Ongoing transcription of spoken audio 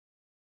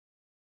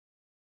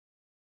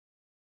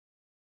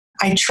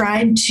I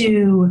tried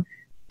to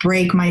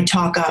break my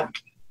talk up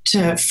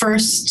to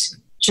first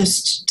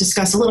just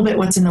discuss a little bit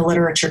what's in the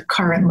literature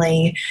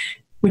currently,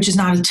 which is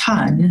not a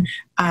ton,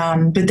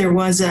 but there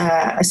was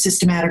a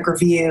systematic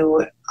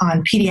review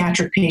on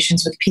pediatric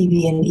patients with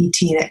PV and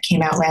ET that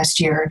came out last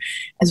year,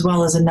 as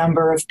well as a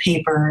number of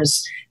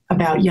papers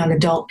about young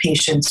adult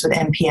patients with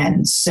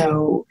MPNs.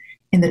 So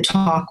in the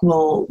talk,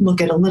 we'll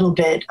look at a little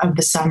bit of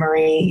the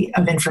summary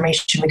of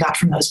information we got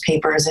from those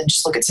papers and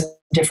just look at some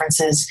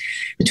differences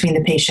between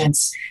the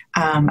patients.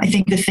 I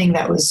think the thing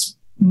that was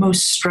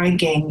most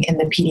striking in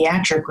the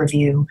pediatric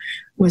review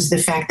was the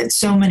fact that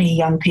so many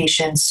young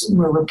patients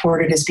were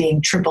reported as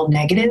being triple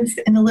negative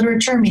in the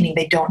literature, meaning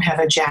they don't have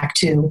a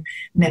JAK2,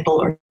 MPL,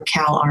 or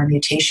CALR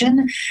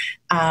mutation.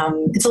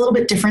 It's a little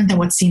bit different than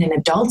what's seen in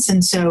adults.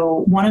 And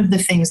so one of the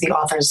things the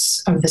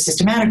authors of the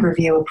systematic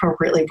review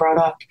appropriately brought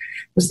up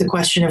was the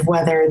question of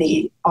whether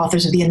the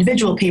authors of the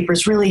individual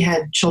papers really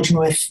had children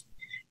with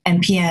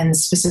MPNs,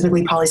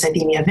 specifically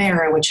polycythemia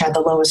vera, which had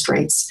the lowest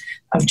rates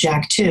of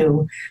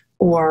JAK2,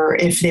 or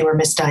if they were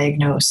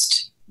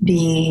misdiagnosed.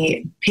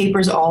 The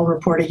papers all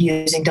reported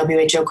using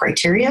WHO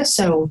criteria,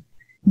 so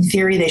in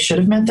theory they should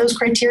have met those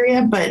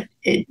criteria, but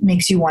it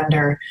makes you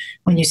wonder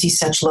when you see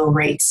such low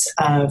rates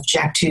of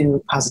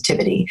JAK2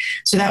 positivity.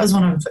 So that was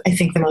one of, I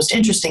think, the most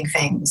interesting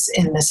things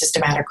in the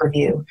systematic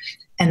review.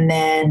 And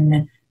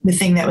then the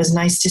thing that was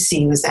nice to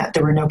see was that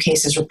there were no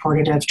cases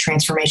reported of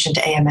transformation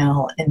to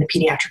AML in the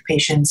pediatric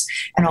patients,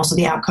 and also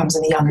the outcomes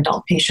in the young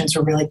adult patients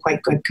were really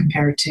quite good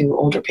compared to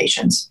older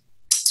patients.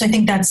 So I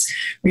think that's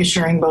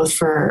reassuring both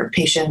for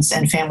patients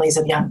and families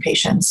of young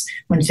patients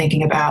when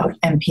thinking about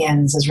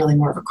MPNs as really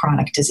more of a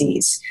chronic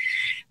disease.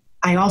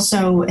 I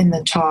also, in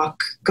the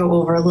talk, go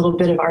over a little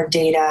bit of our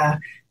data.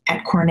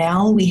 At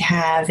Cornell, we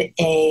have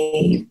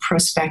a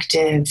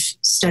prospective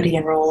study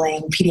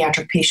enrolling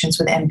pediatric patients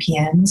with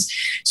MPNs.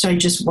 So I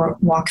just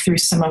walk through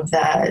some of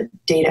the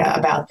data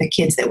about the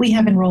kids that we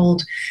have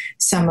enrolled,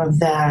 some of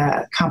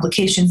the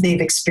complications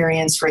they've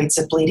experienced, rates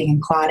of bleeding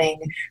and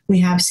clotting. We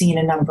have seen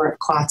a number of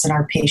clots in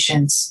our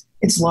patients.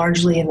 It's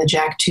largely in the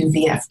JAK2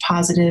 VF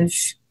positive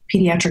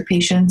pediatric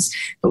patients,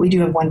 but we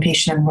do have one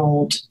patient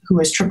enrolled who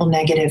was triple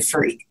negative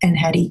and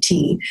had ET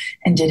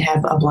and did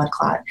have a blood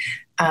clot.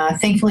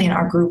 Thankfully, in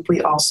our group, we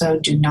also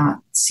do not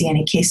see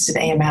any cases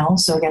of AML.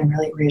 So again,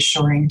 really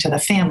reassuring to the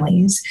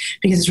families,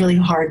 because it's really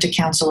hard to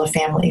counsel a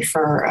family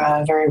for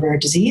a very rare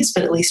disease,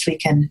 but at least we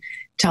can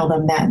tell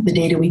them that the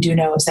data we do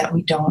know is that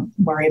we don't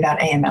worry about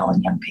AML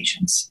in young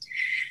patients.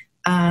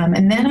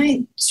 And then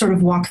I sort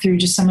of walk through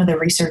just some of the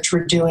research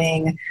we're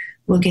doing,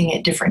 looking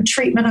at different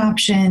treatment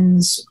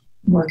options,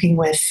 working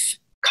with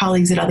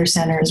colleagues at other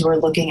centers. We're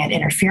looking at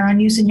interferon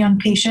use in young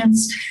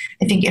patients.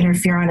 I think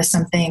interferon is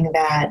something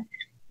that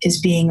is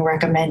being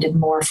recommended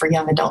more for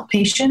young adult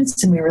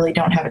patients, and we really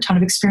don't have a ton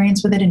of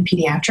experience with it in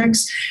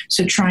pediatrics.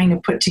 So trying to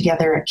put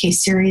together a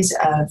case series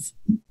of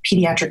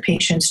pediatric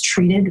patients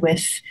treated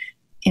with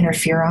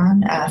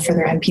interferon for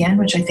their MPN,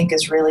 which I think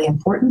is really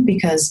important,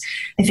 because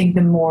I think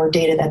the more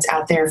data that's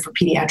out there for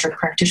pediatric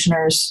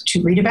practitioners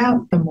to read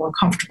about, the more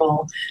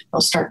comfortable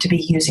they'll start to be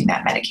using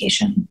that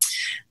medication.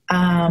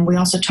 We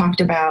also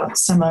talked about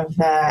some of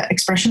the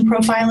expression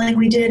profiling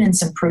we did and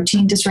some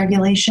protein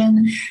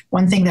dysregulation.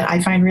 One thing that I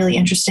find really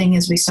interesting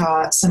is we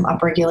saw some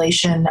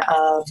upregulation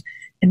of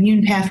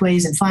immune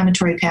pathways,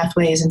 inflammatory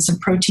pathways, and some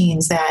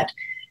proteins that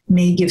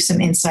may give some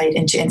insight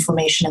into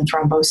inflammation and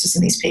thrombosis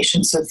in these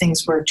patients. So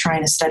things we're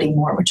trying to study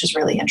more, which is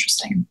really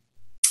interesting.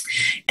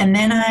 And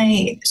then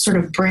I sort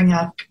of bring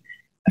up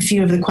a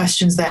few of the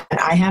questions that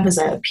I have as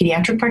a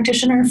pediatric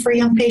practitioner for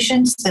young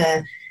patients,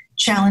 the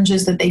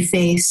challenges that they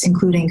face,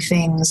 including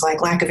things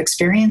like lack of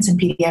experience in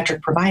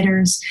pediatric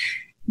providers,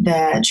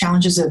 the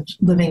challenges of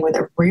living with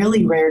a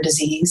really rare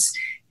disease,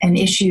 and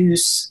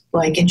issues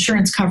like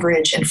insurance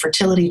coverage and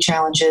fertility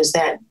challenges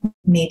that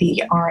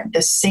maybe aren't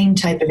the same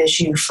type of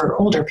issue for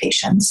older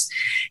patients,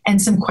 and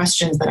some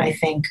questions that I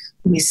think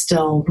we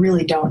still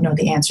really don't know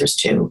the answers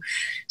to.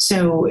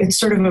 So it's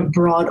sort of a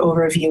broad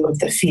overview of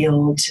the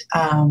field.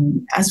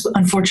 As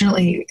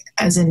unfortunately,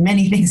 as in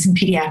many things in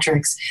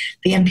pediatrics,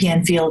 the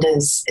MPN field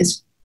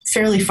is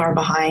fairly far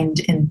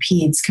behind in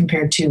peds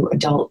compared to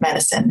adult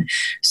medicine.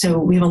 So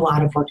we have a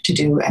lot of work to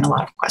do and a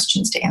lot of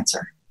questions to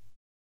answer.